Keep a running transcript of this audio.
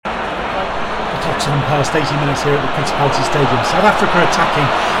clock's on past 80 minutes here at the Principality Stadium. South Africa attacking,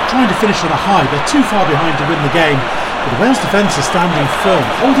 trying to finish on a high. They're too far behind to win the game, but the Wales defence is standing firm,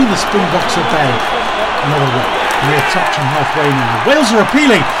 holding the Springboks at bay. Another look, near touch and halfway now. Wales are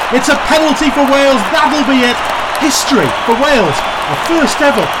appealing. It's a penalty for Wales. That'll be it. History for Wales. A first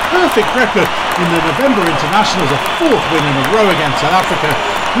ever perfect record in the November Internationals. A fourth win in a row against South Africa.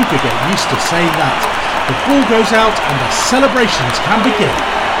 Who could get used to saying that? The ball goes out and the celebrations can begin.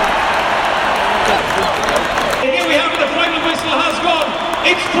 Here we have it, the final whistle has gone.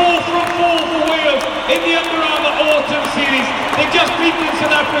 It's 4 from 4 for Wales in the Under Armour Autumn Series. They just beaten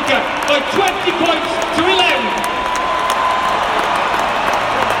South Africa by 20 points to 11.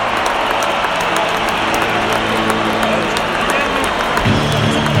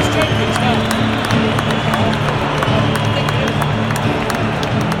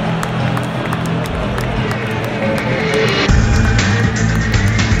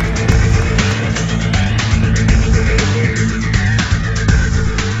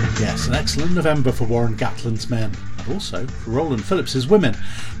 Excellent November for Warren Gatland's men, and also for Roland Phillips's women.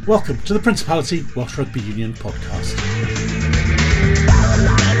 Welcome to the Principality Welsh Rugby Union podcast.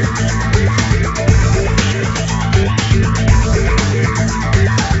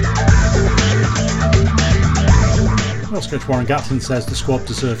 Welsh coach Warren Gatland says the squad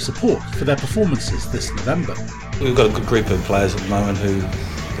deserves support for their performances this November. We've got a good group of players at the moment who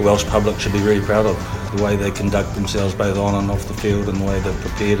the Welsh public should be really proud of. The way they conduct themselves both on and off the field and the way they've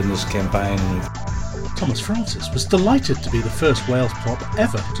prepared in this campaign. Thomas Francis was delighted to be the first Wales prop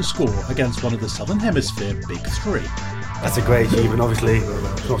ever to score against one of the Southern Hemisphere Big Three. That's a great achievement, obviously.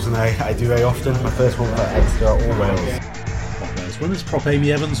 It's not something I do very often. My first one for Exeter or Wales. Wales women's prop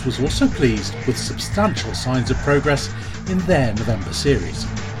Amy Evans was also pleased with substantial signs of progress in their November series.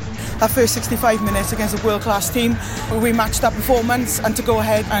 That first 65 minutes against a world-class team, we matched that performance, and to go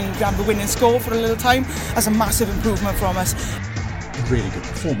ahead and grab the winning score for a little time, that's a massive improvement from us. A really good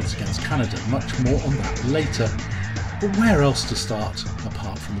performance against Canada, much more on that later. But where else to start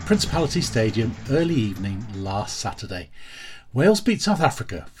apart from the Principality Stadium early evening last Saturday? Wales beat South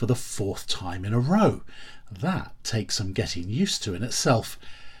Africa for the fourth time in a row. That takes some getting used to in itself.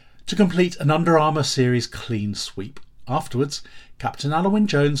 To complete an Under Armour series clean sweep. Afterwards, Captain Alun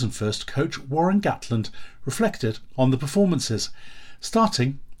Jones and first coach Warren Gatland reflected on the performances,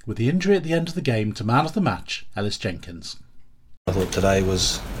 starting with the injury at the end of the game to man of the match, Ellis Jenkins. I thought today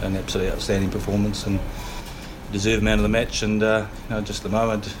was an absolutely outstanding performance and deserved man of the match, and just the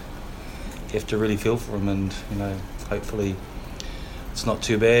moment you have to really feel for him, and hopefully it's not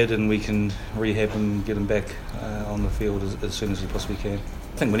too bad and we can rehab and get him back on the field as soon as we possibly can.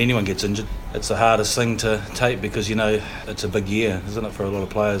 I think when anyone gets injured, it's the hardest thing to take because, it's a big year, isn't it, for a lot of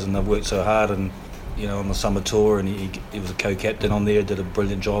players, and they've worked so hard and, on the summer tour, and he was a co-captain on there, did a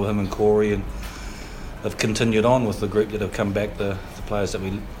brilliant job, him and Corey, and they've continued on with the group that have come back, the players that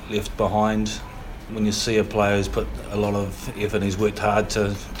we left behind. When you see a player who's put a lot of effort and he's worked hard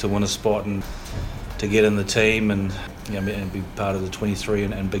to win a spot and to get in the team and, and be part of the 23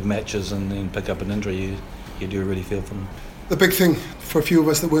 and big matches and then pick up an injury, you do really feel for them. The big thing for a few of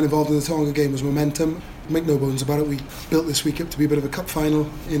us that weren't involved in the Tonga game was momentum. Make no bones about it, we built this week up to be a bit of a cup final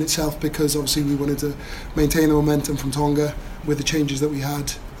in itself because obviously we wanted to maintain the momentum from Tonga with the changes that we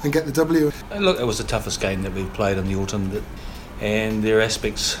had and get the W. Look, it was the toughest game that we've played in the autumn, and there are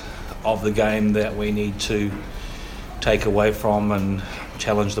aspects of the game that we need to take away from and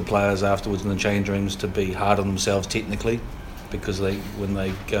challenge the players afterwards in the change rooms to be hard on themselves technically, because when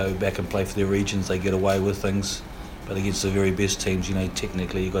they go back and play for their regions they get away with things. But against the very best teams,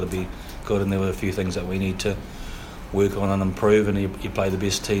 technically you've got to be good, and there were a few things that we need to work on and improve, and you play the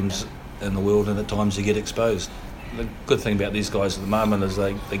best teams in the world and at times you get exposed. The good thing about these guys at the moment is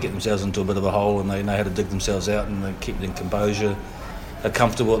they get themselves into a bit of a hole and they know how to dig themselves out and they keep their composure. They're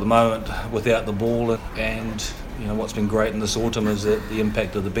comfortable at the moment without the ball, and what's been great in this autumn is that the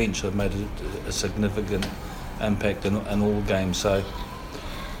impact of the bench have made a significant impact in all games. So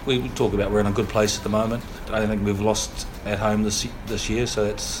we talk about we're in a good place at the moment. I don't think we've lost at home this year, so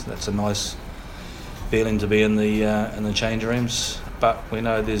that's a nice feeling to be in the change rooms. But we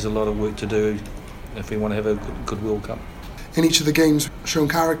know there's a lot of work to do if we want to have a good World Cup. In each of the games, shown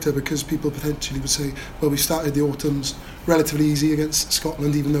character, because people potentially would say, well, we started the autumns relatively easy against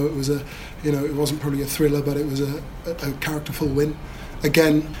Scotland, even though it was it wasn't probably a thriller, but it was a characterful win.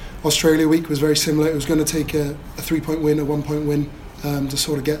 Again, Australia week was very similar. It was going to take a 3-point win, a 1-point win to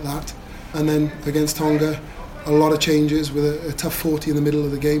sort of get that. And then against Tonga, a lot of changes with a tough 40 in the middle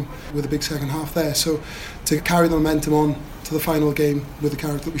of the game with a big second half there. So to carry the momentum on to the final game with the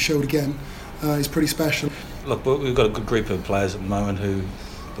character that we showed again is pretty special. Look, we've got a good group of players at the moment who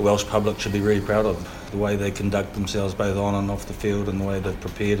the Welsh public should be really proud of. The way they conduct themselves both on and off the field, and the way they've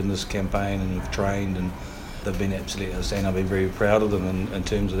prepared in this campaign and have trained, and they've been absolutely outstanding. I've been very proud of them in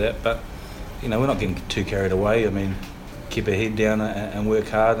terms of that. But we're not getting too carried away. I mean, keep our head down and work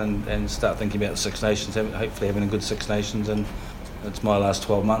hard and start thinking about the Six Nations, hopefully having a good Six Nations. And it's my last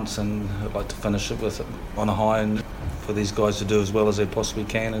 12 months, and I'd like to finish it on a high, and for these guys to do as well as they possibly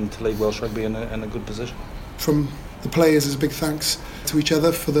can and to leave Welsh rugby in a good position. From the players, there's a big thanks to each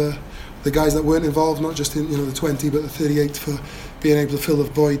other for the guys that weren't involved, not just in the 20 but the 38, for being able to fill the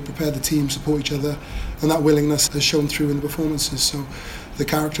void, prepare the team, support each other, and that willingness has shown through in the performances. So the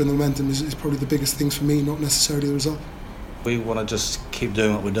character and the momentum is probably the biggest things for me, not necessarily the result. We want to just keep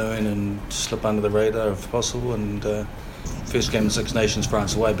doing what we're doing and slip under the radar if possible, and first game of Six Nations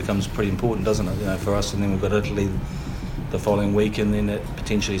France away becomes pretty important, doesn't it, for us, and then we've got Italy the following week, and then it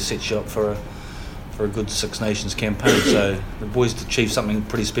potentially sets you up for a good Six Nations campaign. So the boys achieved something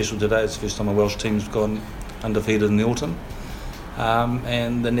pretty special today. It's the first time a Welsh team's gone undefeated in the autumn,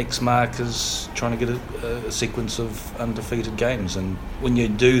 and the next mark is trying to get a sequence of undefeated games, and when you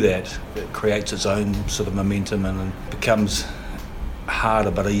do that, it creates its own sort of momentum, and it becomes harder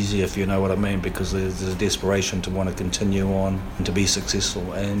but easier, if you know what I mean, because there's a desperation to want to continue on and to be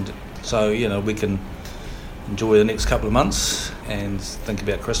successful. And so we can enjoy the next couple of months and think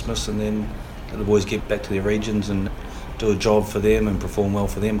about Christmas, and then the boys get back to their regions and do a job for them and perform well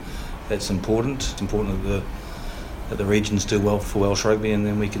for them. That's important. It's important that the regions do well for Welsh rugby, and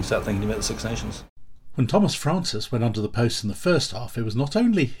then we can start thinking about the Six Nations. When Thomas Francis went under the post in the first half, it was not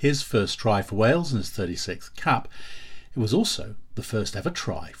only his first try for Wales in his 36th cap, it was also the first ever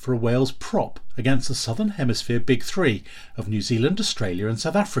try for a Wales prop against the Southern Hemisphere Big Three of New Zealand, Australia and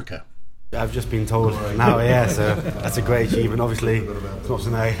South Africa. I've just been told now, so that's a great achievement. Obviously, it's not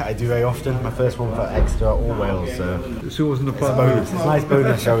something I do very often. My first one for Exeter or Wales, so it wasn't a bonus. It's a nice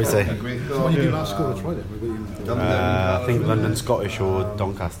bonus, shall we say. So when you do last score, try it? I think London Scottish or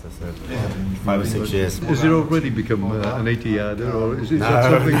Doncaster, so 5 or 6 years. Has it already become an 80-yarder, or is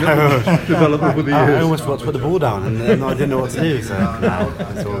that something that's developed over the years? I almost forgot to put the ball down, and I didn't know what to do, so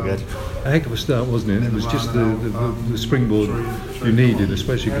it's all good. A heck of a start, wasn't it? It was just the springboard you needed,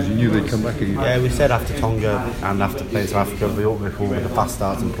 especially because you knew they'd come back again. Yeah, we said after Tonga and after playing South Africa, we all before the fast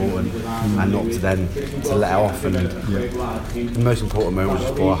start's important, and not to then to let it off. And the most important moment was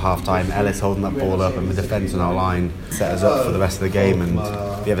just before half-time, Ellis holding that ball up and the defence on our line set us up for the rest of the game. And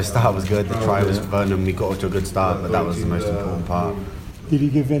the start was good, the try was fun, and we got off to a good start, but that was the most important part. Did you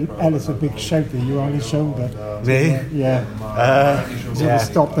give Ellis a big shout that you were on his shoulder? Me? Yeah. Did you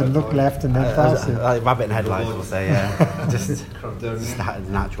stop and look left and then pass it? Rabbit in headlights, we'll say, yeah. just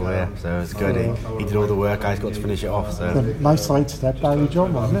natural, yeah. So it's good. He did all the work, guys got to finish it off. So the nice sidestep, Barry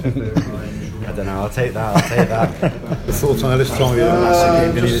John, wasn't it? I don't know, I'll take that. The thoughts on Ellis trying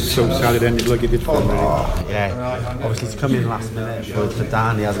last game, it's so sad it ended like it did for him. Yeah, obviously to come in last minute for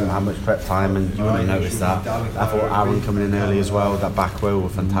Dan, he hasn't had much prep time, and you wouldn't notice that. I thought Aaron coming in early as well, that back row were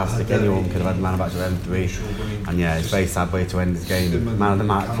fantastic. Anyone could have had man of match of M3, and yeah, it's a very sad way to end this game. Man of the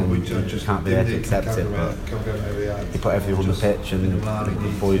match, and we just can't be there to accept it, but he put everything on the pitch, and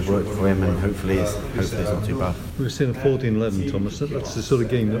the boys worked for him, and hopefully it's not too bad. We were seeing a 14-11, Thomas. That's the sort of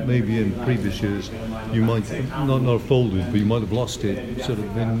game that maybe in previous years you might not have folded, but you might have lost it, sort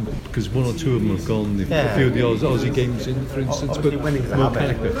of, because one or two of them have gone. A few of the Aussie games in, for instance, but winning is a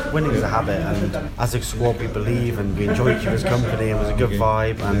habit. Winning is a habit, and as a squad we believe, and we enjoy each other's company. It was a good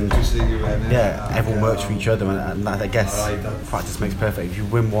vibe, and everyone works for each other, and that, I guess practice makes perfect. If you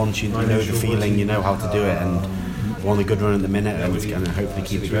win once, you know the feeling, you know how to do it, and we're on a good run at the minute, and it's going to hopefully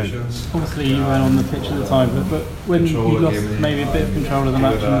keep it going. Obviously you weren't on the pitch at the time, but when you lost maybe a bit of control of the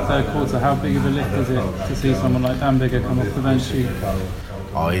match in the third quarter, how big of a lift is it to see someone like Dan Biggar come off the bench?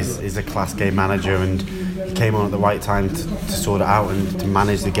 He's a class game manager, and he came on at the right time to sort it out and to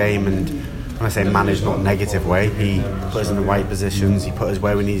manage the game. And when I say manage, not negative way, he put us in the right positions, he put us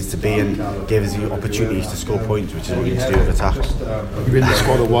where we needed to be, and gave us the opportunities to score points, which is what we need to do with attack. You've been in the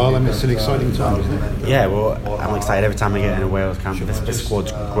squad a while, and it's an exciting time, isn't it? Yeah, well, I'm excited every time I get in a Wales camp. This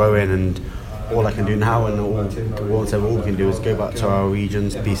squad's growing, and all I can do now, and all we can do is go back to our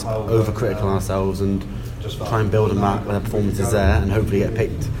regions, be overcritical on ourselves, and try and build on that when the performance is there, and hopefully get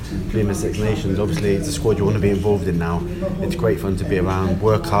picked for the Six Nations. Obviously it's a squad you want to be involved in now. It's great fun to be around,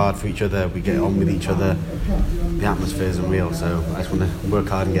 work hard for each other, we get on with each other, the atmosphere is unreal, so I just want to work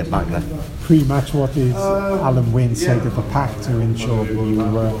hard and get back there. Pre-match, what did Alan Wynne say to the pack to ensure that you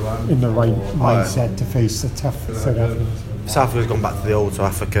were in the right mindset to face the tough South Africans? South Africa's gone back to the old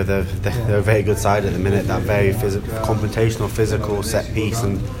South Africa. They're a very good side at the minute, that very confrontational, physical set piece,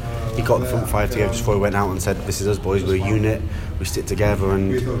 and he got the front five together just before he went out and said, this is us boys, we're a unit, we stick together,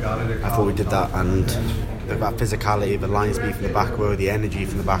 and I thought we did that. And that physicality, the line speed from the back row, the energy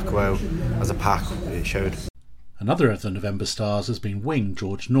from the back row as a pack, it showed. Another of the November stars has been wing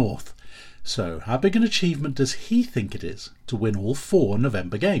George North. So how big an achievement does he think it is to win all 4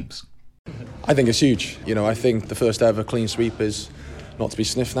 November games? I think it's huge. I think the first ever clean sweep is not to be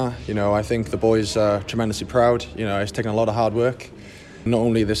sniffed at. I think the boys are tremendously proud. It's taken a lot of hard work. Not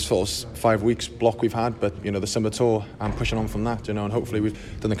only this sort of 5 weeks block we've had, but the summer tour and pushing on from that. And hopefully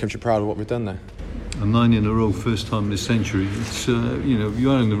we've done the country proud of what we've done there. A 9 in a row, first time this century. It's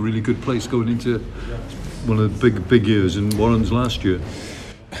you are in a really good place going into one of the big years, and Warren's last year.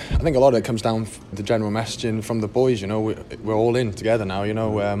 I think a lot of it comes down to the general messaging from the boys. We're all in together now.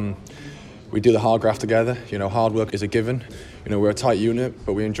 We do the hard graft together. Hard work is a given. We're a tight unit,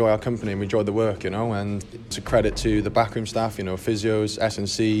 but we enjoy our company and we enjoy the work. And it's a credit to the backroom staff. Physios,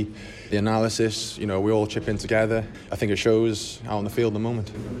 S&C, the analysis. We all chip in together. I think it shows out on the field at the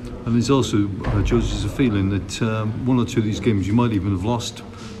moment. And there's also, George, there's a feeling that 1 or 2 of these games you might even have lost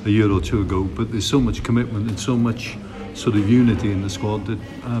a year or 2 ago, but there's so much commitment and so much sort of unity in the squad that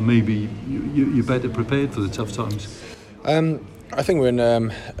maybe you're better prepared for the tough times. I think we're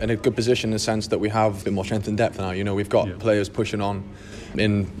in a good position in the sense that we have a bit more strength and depth now. We've got players pushing on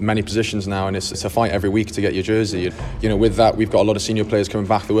in many positions now, and it's a fight every week to get your jersey. With that, we've got a lot of senior players coming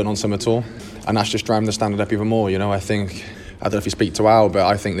back that weren't on summer tour, and that's just driving the standard up even more. I don't know if you speak to Al, but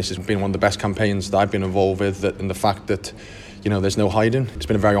I think this has been one of the best campaigns that I've been involved with, and the fact that there's no hiding. It's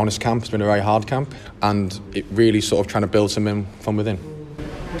been a very honest camp, it's been a very hard camp, and it really sort of trying to build something from within.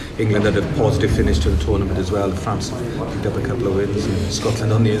 England had a positive finish to the tournament as well. France picked up a couple of wins, and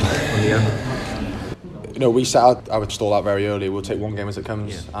Scotland on the end. We set out, I would stall out very early. We'll take one game as it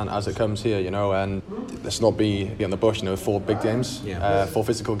comes, and as it comes here, and let's not be on the bush. 4 big games, 4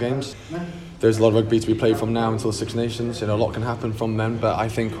 physical games. There's a lot of rugby to be played from now until the Six Nations. A lot can happen from then, but I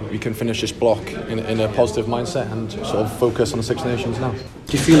think we can finish this block in a positive mindset and sort of focus on the Six Nations now.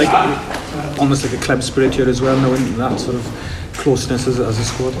 Do you feel like almost like a club spirit here as well, knowing that sort of closeness as a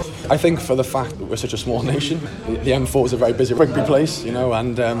squad? I think for the fact that we're such a small nation, the M4 is a very busy rugby place,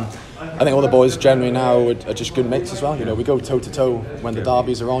 and I think all the boys generally now are just good mates as well. We go toe to toe when the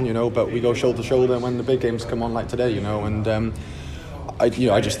derbies are on, but we go shoulder to shoulder when the big games come on like today, and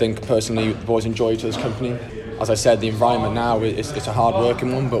I just think personally the boys enjoy each other's company. As I said, the environment now it's a hard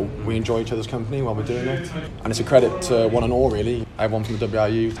working one, but we enjoy each other's company while we're doing it, and it's a credit to one and all really. Everyone from the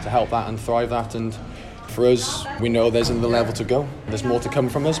WRU to help that and thrive that, and for us, we know there's another level to go. There's more to come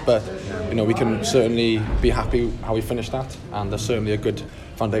from us, but we can certainly be happy how we finished that, and there's certainly a good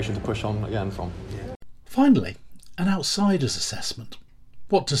foundation to push on again from. Finally, an outsider's assessment.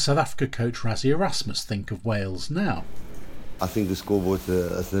 What does South Africa coach Rassie Erasmus think of Wales now? I think the scoreboard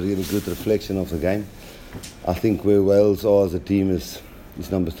is a really good reflection of the game. I think where Wales are as a team is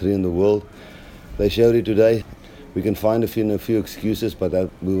number 3 in the world. They showed it today. We can find a few excuses, but that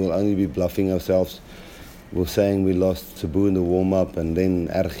we will only be bluffing ourselves. We're saying we lost Cebu in the warm-up and then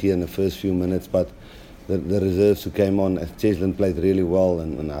RG in the first few minutes, but the reserves who came on, Cheslin played really well,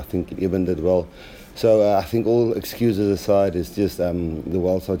 and I think Eben did well. So I think all excuses aside, it's just the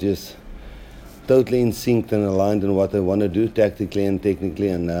Wales are just totally in sync and aligned in what they want to do tactically and technically,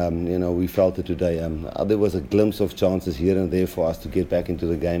 and we felt it today. There was a glimpse of chances here and there for us to get back into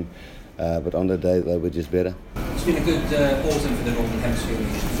the game, but on the day they were just better. It's been a good autumn for the Northern Hemisphere.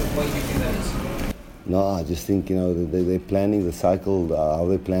 Why do you think that is? No, I just think they're planning the cycle, how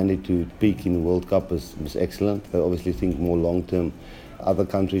they planned it to peak in the World Cup was excellent. They obviously think more long term. Other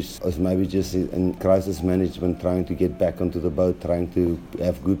countries is maybe just in crisis management, trying to get back onto the boat, trying to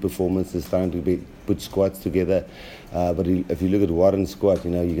have good performances, trying to put squads together. But if you look at Warren's squad,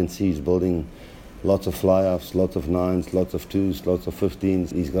 you can see he's building lots of fly-offs, lots of 9s, lots of 2s, lots of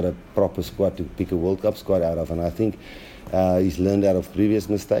 15s. He's got a proper squad to pick a World Cup squad out of, and I think he's learned out of previous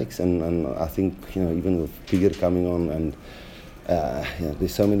mistakes, and I think even with Figure coming on, and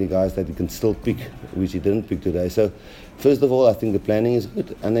there's so many guys that he can still pick, which he didn't pick today. So first of all, I think the planning is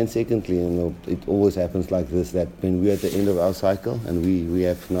good, and then secondly, it always happens like this, that when we're at the end of our cycle and we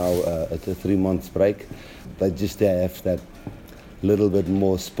have now a 3 months break, they just have that little bit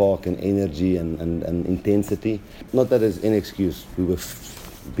more spark and energy and intensity. Not that it's an excuse. We were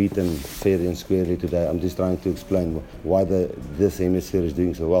beaten fairly and squarely today. I'm just trying to explain why this hemisphere is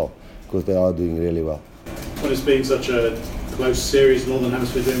doing so well, because they are doing really well. When it's been such a close series, Northern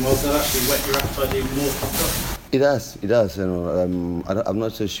Hemisphere doing well, so that actually whet your appetite even more? It does. I'm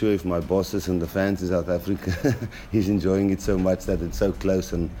not so sure if my bosses and the fans in South Africa is enjoying it so much that it's so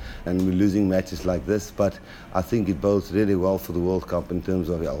close and we're losing matches like this. But I think it bodes really well for the World Cup in terms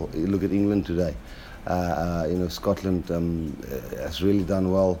of, look at England today. Scotland has really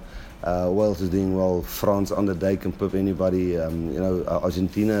done well. Wales is doing well. France on the day can put anybody.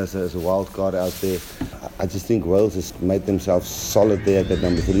 Argentina is a wild card out there. I just think Wales has made themselves solid there at that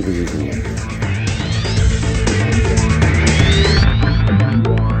number 3 position.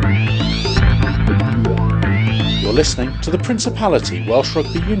 You're listening to the Principality Welsh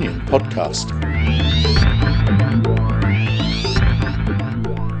Rugby Union podcast.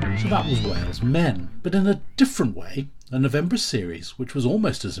 So that was Wales men, but in a different way, a November series which was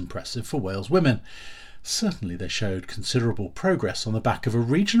almost as impressive for Wales women. Certainly they showed considerable progress on the back of a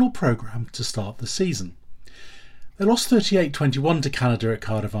regional programme to start the season. They lost 38-21 to Canada at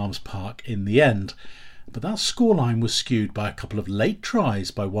Cardiff Arms Park in the end, but that scoreline was skewed by a couple of late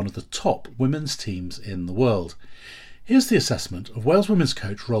tries by one of the top women's teams in the world. Here's the assessment of Wales women's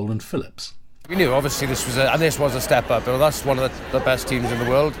coach Roland Phillips. We knew obviously this was a step up. That's one of the best teams in the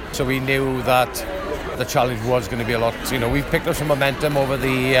world, so we knew that the challenge was going to be a lot. We've picked up some momentum over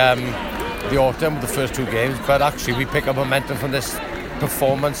the autumn with the first 2 games, but actually we pick up momentum from this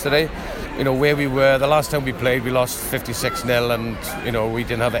performance today. Where we were the last time we played, we lost 56-0, and we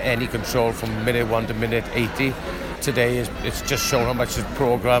didn't have any control from minute 1 to minute 80. Today it's just shown how much the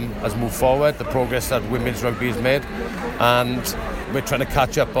programme has moved forward, the progress that women's rugby has made, and we're trying to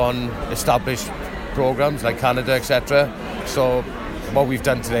catch up on established programmes like Canada, etc. So what we've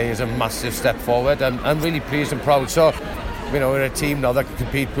done today is a massive step forward. I'm really pleased and proud. So we're a team now that can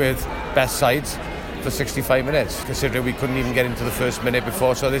compete with best sides for 65 minutes, considering we couldn't even get into the first minute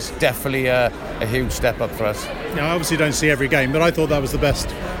before. So this is definitely a huge step up for us. I obviously don't see every game, but I thought that was the best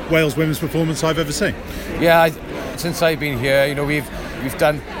Wales women's performance I've ever seen. Yeah, since I've been here, we've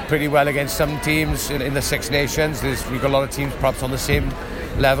done pretty well against some teams in the Six Nations. We've got a lot of teams perhaps on the same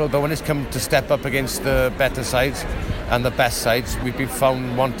level, but when it's come to step up against the better sides and the best sides, we've been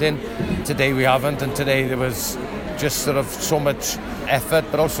found wanting. Today we haven't, and today there was just sort of so much effort,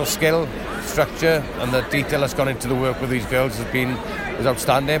 but also skill, structure, and the detail that's gone into the work with these girls is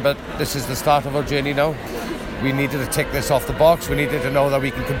outstanding. But this is the start of our journey now. We needed to tick this off the box. We needed to know that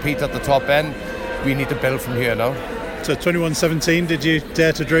we can compete at the top end. We need to build from here now. So 21-17, did you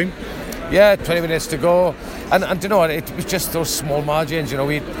dare to dream? Yeah, 20 minutes to go, and it was just those small margins.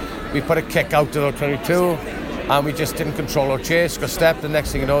 We put a kick out to the 22, and we just didn't control our chase, got stepped, the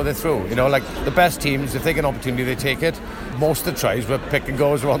next thing you know, they're through. Like the best teams, if they get an opportunity, they take it. Most of the tries were pick and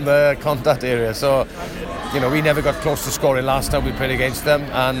goes around the contact area, so we never got close to scoring last time we played against them,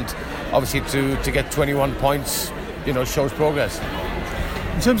 and obviously to get 21 points, shows progress.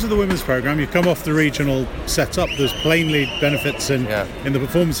 In terms of the women's programme, you've come off the regional setup. There's plainly benefits in the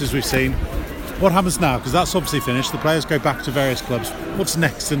performances we've seen. What happens now? Because that's obviously finished. The players go back to various clubs. What's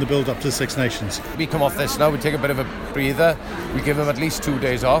next in the build-up to the Six Nations? We come off this now. We take a bit of a breather. We give them at least 2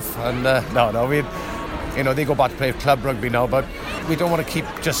 days off. And they go back to play club rugby now. But we don't want to keep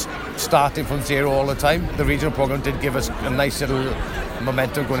just starting from zero all the time. The regional programme did give us a nice little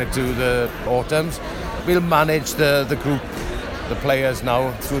momentum going into the autumns. We'll manage the group, the players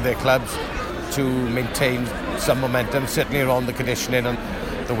now through their clubs to maintain some momentum, certainly around the conditioning and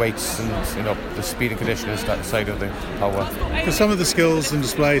the weights and the speed and conditioning side of the power. For some of the skills and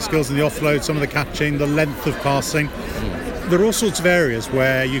display, skills in the offload, some of the catching, the length of passing, there are all sorts of areas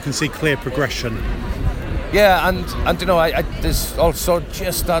where you can see clear progression. Yeah, and there's also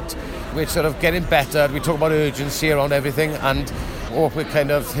just that we're sort of getting better. We talk about urgency around everything, and we're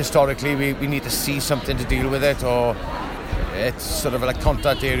kind of historically we need to see something to deal with it, or it's sort of like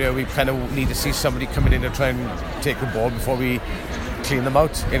contact area. We kind of need to see somebody coming in and try and take the ball before we clean them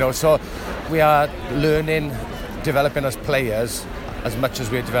out. So we are learning, developing as players as much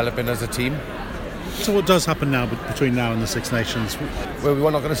as we're developing as a team. So what does happen now between now and the Six Nations? Well,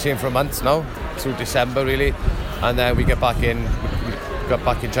 we're not going to see him for a month now, through December really, and then we get back in.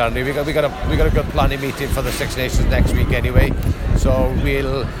 Back in January. We got a good planning meeting for the Six Nations next week anyway. So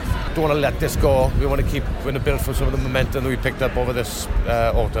we'll don't want to let this go. We want to build from some of the momentum that we picked up over this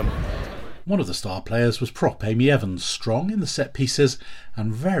autumn. One of the star players was prop Amy Evans, strong in the set pieces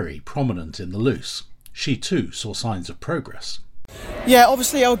and very prominent in the loose. She too saw signs of progress. Yeah,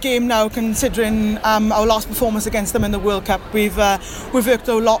 obviously our game now, considering our last performance against them in the World Cup, we've worked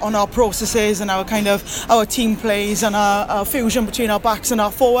a lot on our processes and our team plays and our fusion between our backs and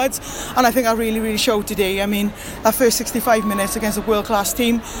our forwards, and I think that really showed today. I mean, our first 65 minutes against a world-class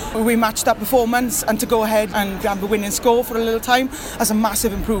team, we matched that performance, and to go ahead and grab the winning score for a little time, that's a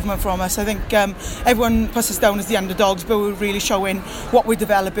massive improvement from us. I think everyone puts us down as the underdogs, but we're really showing what we're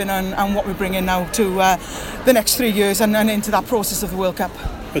developing and what we're bringing now to the next 3 years and into that process of the World Cup.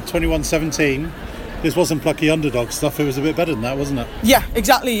 But 21-17, this wasn't plucky underdog stuff. It was a bit better than that, wasn't it? Yeah,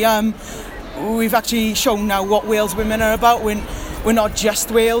 exactly. we've actually shown now what Wales women are about. We're not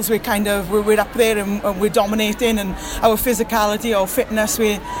just Wales, we're up there and we're dominating, and our physicality, our fitness,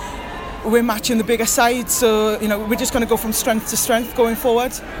 we're matching the bigger side, so we're just going to go from strength to strength going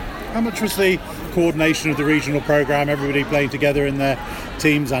forward. How much was the coordination of the regional programme, everybody playing together in their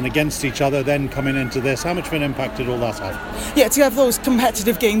teams and against each other, then coming into this, how much of an impact did all that have? Yeah, to have those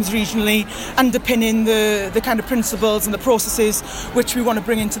competitive games regionally, underpinning the kind of principles and the processes which we want to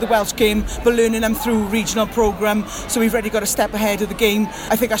bring into the Welsh game, but learning them through regional programme, so we've already got a step ahead of the game.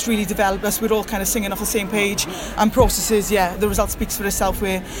 I think that's really developed us. We're all kind of singing off the same page, and processes, the result speaks for itself.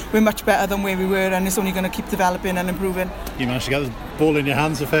 We're much better than where we were, and it's only going to keep developing and improving. You managed to get the ball in your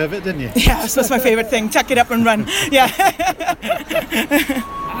hands a fair bit, didn't you? Yeah, so that's my favourite thing. Chuck it up and run. Yeah.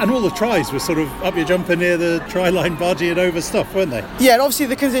 And all the tries were sort of up your jumper near the try line, barging it over stuff, weren't they? Yeah, and obviously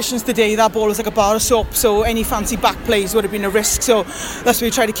the conditions today, that ball was like a bar of soap, so any fancy back plays would have been a risk, so that's why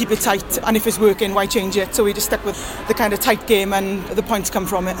we try to keep it tight, and if it's working, why change it? So we just stuck with the kind of tight game, and the points come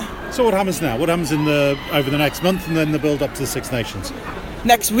from it. So what happens now? What happens over the next month, and then the build up to the Six Nations?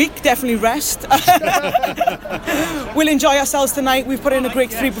 Next week, definitely rest. We'll enjoy ourselves tonight. We've put in a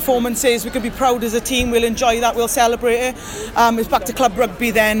great 3 performances. We can be proud as a team. We'll enjoy that. We'll celebrate it. It's back to club rugby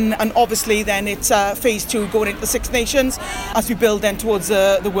then, and obviously then it's phase 2 going into the Six Nations as we build then towards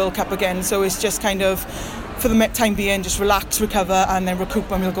the World Cup again. So it's just kind of, for the time being, just relax, recover, and then recoup,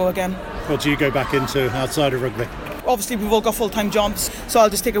 and we'll go again. What do you go back into outside of rugby? Obviously we've all got full-time jobs, so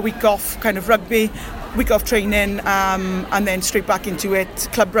I'll just take a week off kind of rugby, week off training, and then straight back into it,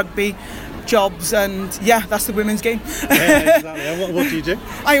 club rugby, jobs, and that's the women's game. Yeah, exactly. And what do you do?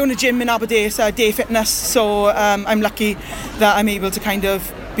 I own a gym in Aberdeen, it's Day Fitness, so I'm lucky that I'm able to kind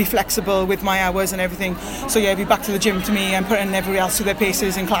of be flexible with my hours and everything. So be back to the gym to me and putting everybody else through their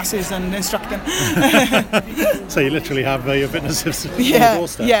paces and classes and instructing. So you literally have your fitness on the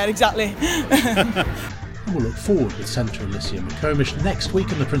doorstep. Yeah, exactly. We'll look forward with Senator Alicia McComish next week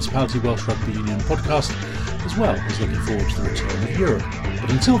on the Principality Welsh Rugby Union podcast, as well as looking forward to the return of Europe.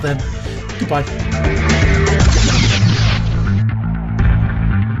 But until then, goodbye.